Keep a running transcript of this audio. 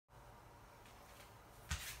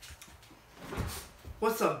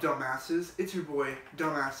What's up, dumbasses? It's your boy,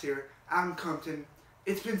 Dumbass here. I'm Cumpton.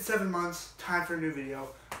 It's been 7 months, time for a new video.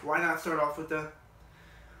 Why not start off with the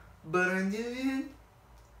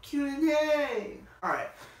Q&A? Alright,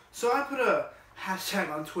 so I put a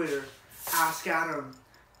hashtag on Twitter, Ask Adam.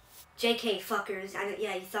 JK fuckers.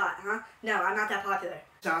 Yeah, you thought, huh? No, I'm not that popular.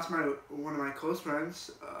 To ask one of my close friends,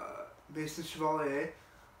 Mason Chevalier,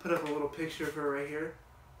 put up a little picture of her right here.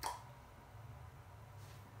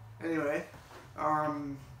 Anyway,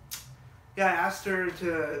 yeah, I asked her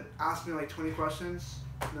to ask me like 20 questions.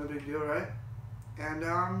 No big deal, right? And,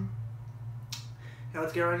 yeah,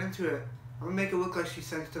 let's get right into it. I'm gonna make it look like she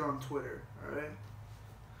sent it on Twitter, alright?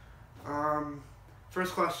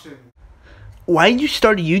 First question. Why did you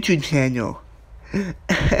start a YouTube channel?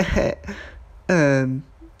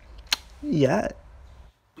 Yeah.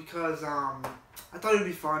 Because, I thought it'd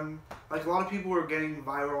be fun. Like, a lot of people were getting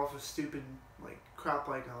viral off of stupid, like, crap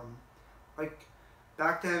like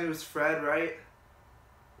back then it was Fred, right?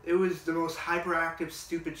 It was the most hyperactive,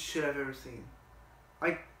 stupid shit I've ever seen.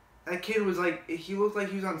 Like, that kid was like, he looked like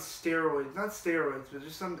he was on steroids. Not steroids, but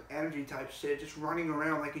just some energy type shit. Just running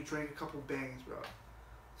around like he drank a couple bangs, bro.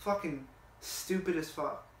 Fucking stupid as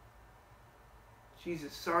fuck.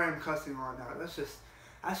 Jesus, sorry I'm cussing on that. That's just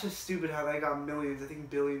stupid how they got millions, I think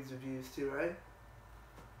billions of views too, right?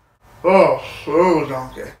 Oh,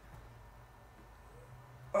 donkey.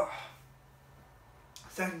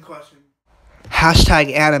 Second question.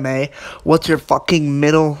 Hashtag anime. What's your fucking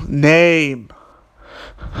middle name?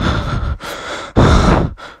 You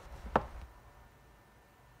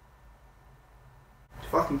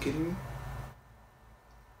fucking kidding me?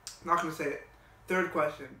 I'm not gonna say it. Third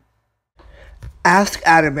question. Ask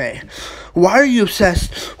Anime. Why are you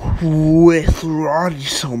obsessed with Ronnie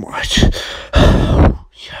so much?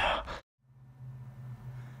 Yeah.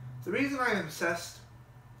 The reason I'm obsessed,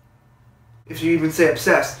 if you even say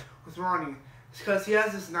obsessed, with Ronnie, is because he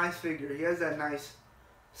has this nice figure. He has that nice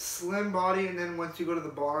slim body, and then once you go to the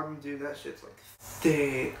bottom, dude, that shit's like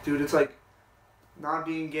thick. Dude, it's like not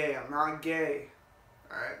being gay. I'm not gay.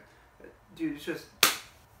 Alright? Dude, it's just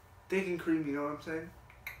thick and creamy, you know what I'm saying?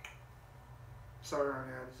 Sorry,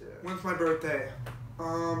 Ronnie, I had to say that. When's my birthday?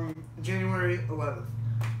 January 11th.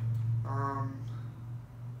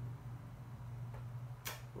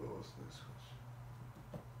 What was this question?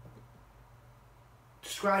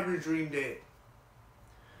 Describe your dream date.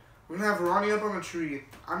 We're gonna have Ronnie up on a tree.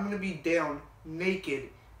 I'm gonna be down, naked,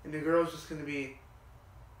 and the girl's just gonna be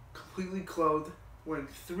completely clothed, wearing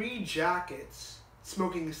 3 jackets,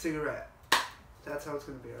 smoking a cigarette. That's how it's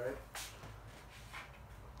gonna be, alright?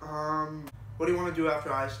 What do you want to do after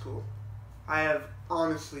high school? I have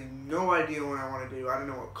honestly no idea what I want to do. I don't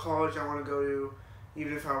know what college I want to go to.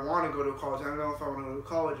 Even if I want to go to college, I don't know if I want to go to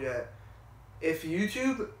college yet. If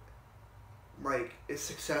YouTube, like, is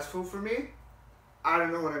successful for me, I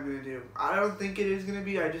don't know what I'm going to do. I don't think it is going to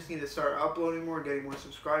be. I just need to start uploading more, getting more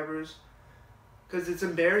subscribers. Because it's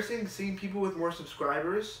embarrassing seeing people with more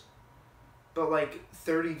subscribers, but like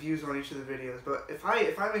 30 views on each of the videos. But if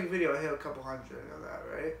I make a video, I hit a couple hundred. I know that,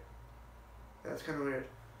 right? That's kind of weird.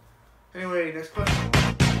 Anyway, next question.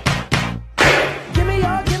 Give me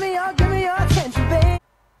your attention, babe.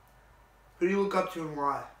 Who do you look up to and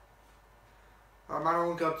why? I don't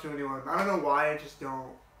look up to anyone. I don't know why, I just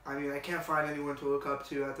don't. I mean, I can't find anyone to look up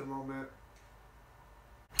to at the moment.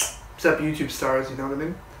 Except YouTube stars, you know what I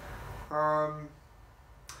mean?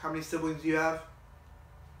 How many siblings do you have?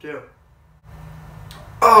 2.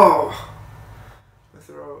 Oh! My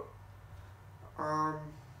throat.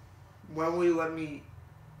 When will you let me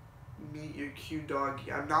meet your cute dog?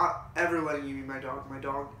 I'm not ever letting you meet my dog. My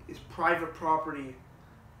dog is private property.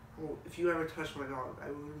 Well, if you ever touch my dog, I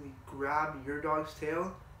will literally grab your dog's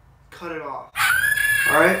tail, cut it off.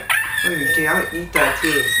 Alright? I'm gonna eat that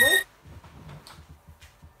too.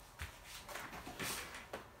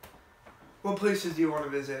 What places do you want to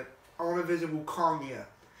visit? I want to visit Wukongia.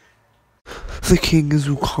 The king is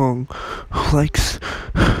Wukong, who likes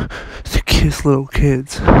to kiss little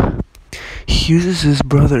kids. He uses his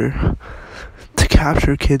brother to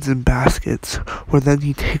capture kids in baskets, where then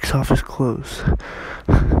he takes off his clothes.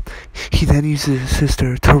 He then uses his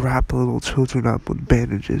sister to wrap little children up with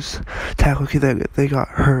bandages to act like they got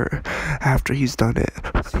hurt after he's done it.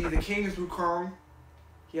 See, the king is Wukong.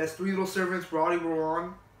 He has 3 little servants, Roddy,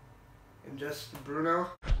 Rowan, and just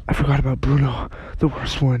Bruno. I forgot about Bruno, the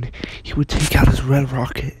worst one. He would take out his red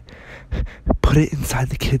rocket, put it inside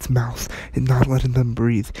the kid's mouth, and not letting them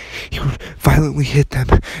breathe. He would violently hit them,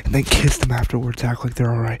 and then kiss them afterwards, act like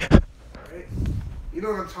they're alright. Alright? You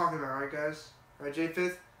know what I'm talking about, right, guys? Right,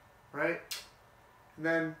 J5th? Right? And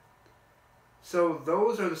then, so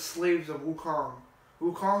those are the slaves of Wukong.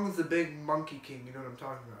 Wukong is the big Monkey King, you know what I'm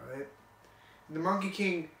talking about, right? And the Monkey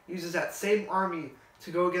King uses that same army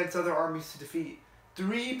to go against other armies to defeat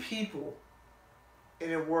 3 people,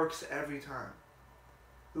 and it works every time.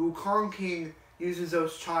 The Wukong King uses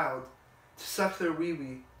those child to suck their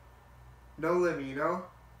wee-wee. No limit, you know?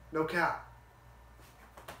 No cap.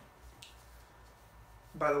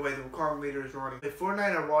 By the way, the Wukong leader is running. If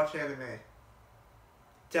Fortnite, I watch anime.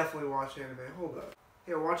 Definitely watch anime. Hold up.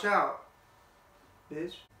 Yeah, watch out,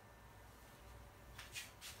 bitch.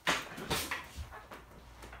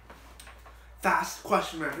 Fast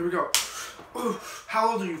question, man. Here we go. Ooh,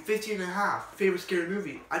 how old are you? 15 and a half. Favorite scary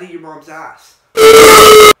movie? I'd eat your mom's ass.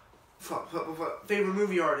 Favorite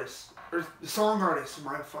movie artist? Or song artist?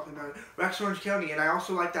 My fucking God. Rex Orange County. And I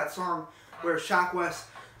also like that song where Shaq West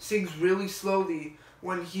sings really slowly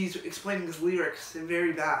when he's explaining his lyrics and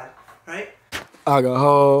very bad. Right? I got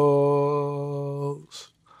hoes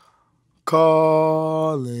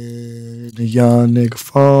calling the young nigga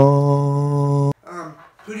phone.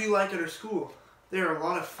 Who do you like at her school? There are a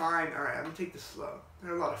lot of fine, alright, I'm gonna take this slow.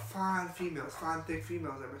 There are a lot of fine females, fine thick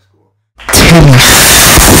females at my school.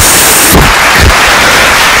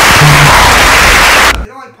 You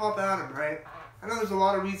don't like Pop Adam, right? I know there's a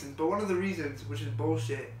lot of reasons, but one of the reasons, which is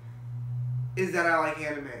bullshit, is that I like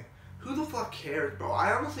anime. Who the fuck cares, bro?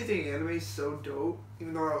 I honestly think anime is so dope,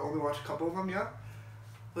 even though I only watch a couple of them, yeah?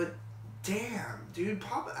 But damn, dude,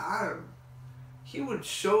 Pop Adam, he would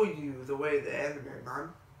show you the way the anime, man.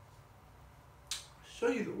 Show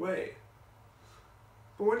you the way.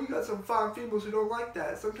 But when you got some fine females who don't like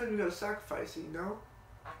that, sometimes you gotta sacrifice it, you know?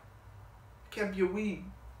 Can't be a weeb.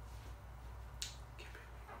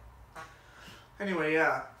 Anyway,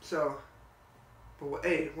 yeah, so, but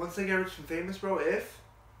hey, once they get rich and famous, bro, they're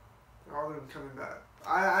all gonna be coming back.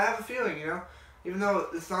 I have a feeling, you know, even though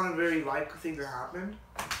it's not a very likely thing to happen,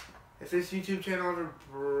 if this YouTube channel ever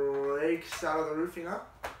breaks out of the roof, you know,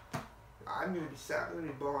 I'm gonna be sad. I'm gonna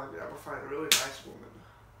be blowing it. I'm gonna find a really nice woman.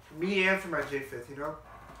 For me and for my J5th, you know?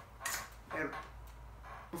 And I'm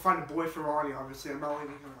gonna find a boy for Ronnie, obviously. I'm not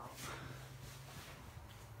leaving him out.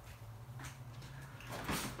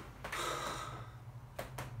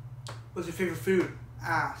 What's your favorite food?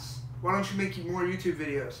 Ass. Why don't you make more YouTube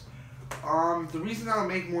videos? The reason I don't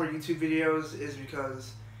make more YouTube videos is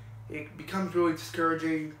because it becomes really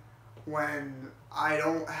discouraging when I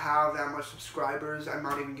don't have that much subscribers. I'm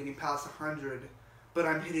not even getting past 100, but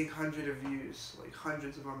I'm hitting hundreds of views, like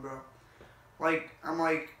hundreds of them, bro. Like, I'm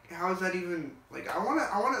like, how is that even, like, I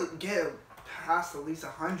wanna get past at least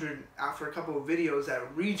 100 after a couple of videos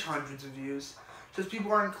that reach hundreds of views. Just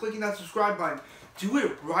people aren't clicking that subscribe button. Do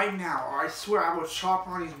it right now, or I swear I will chop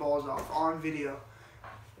Ronnie's balls off on video.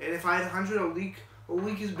 And if I had 100, I'll leak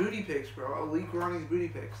his booty pics, bro. I'll leak Ronnie's booty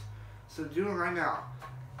pics. So do it right now.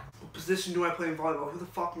 What position do I play in volleyball? Who the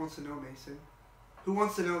fuck wants to know, Mason? Who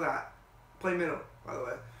wants to know that? Play middle, by the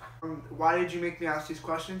way. Why did you make me ask these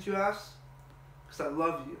questions, you ask? Because I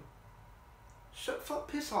love you.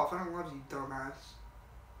 Piss off, I don't love you, dumbass.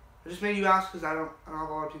 I just made you ask because I don't have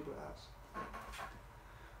a lot of people to ask.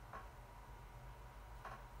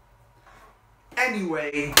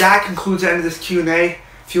 Anyway, that concludes the end of this Q&A.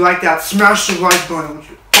 If you like that, smash the like button. Would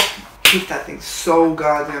you hit that thing so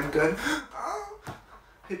goddamn good.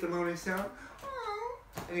 Hit the moaning sound.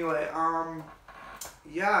 Anyway,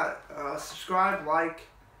 yeah, subscribe, like,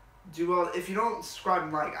 do well. If you don't subscribe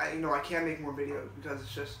and like, I can't make more videos because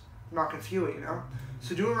it's just, I'm not gonna feel it, you know?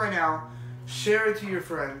 So do it right now. Share it to your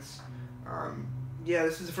friends. Yeah,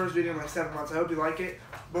 this is the first video in like 7 months. I hope you like it.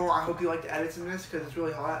 Well, I hope you like the edits in this because it's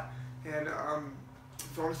really hot. And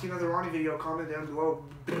if you want to see another Ronnie video, comment down below.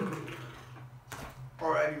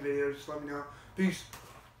 Or any video, just let me know. Peace.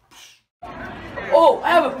 Oh, I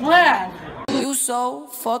have a plan. You so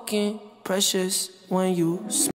fucking precious when you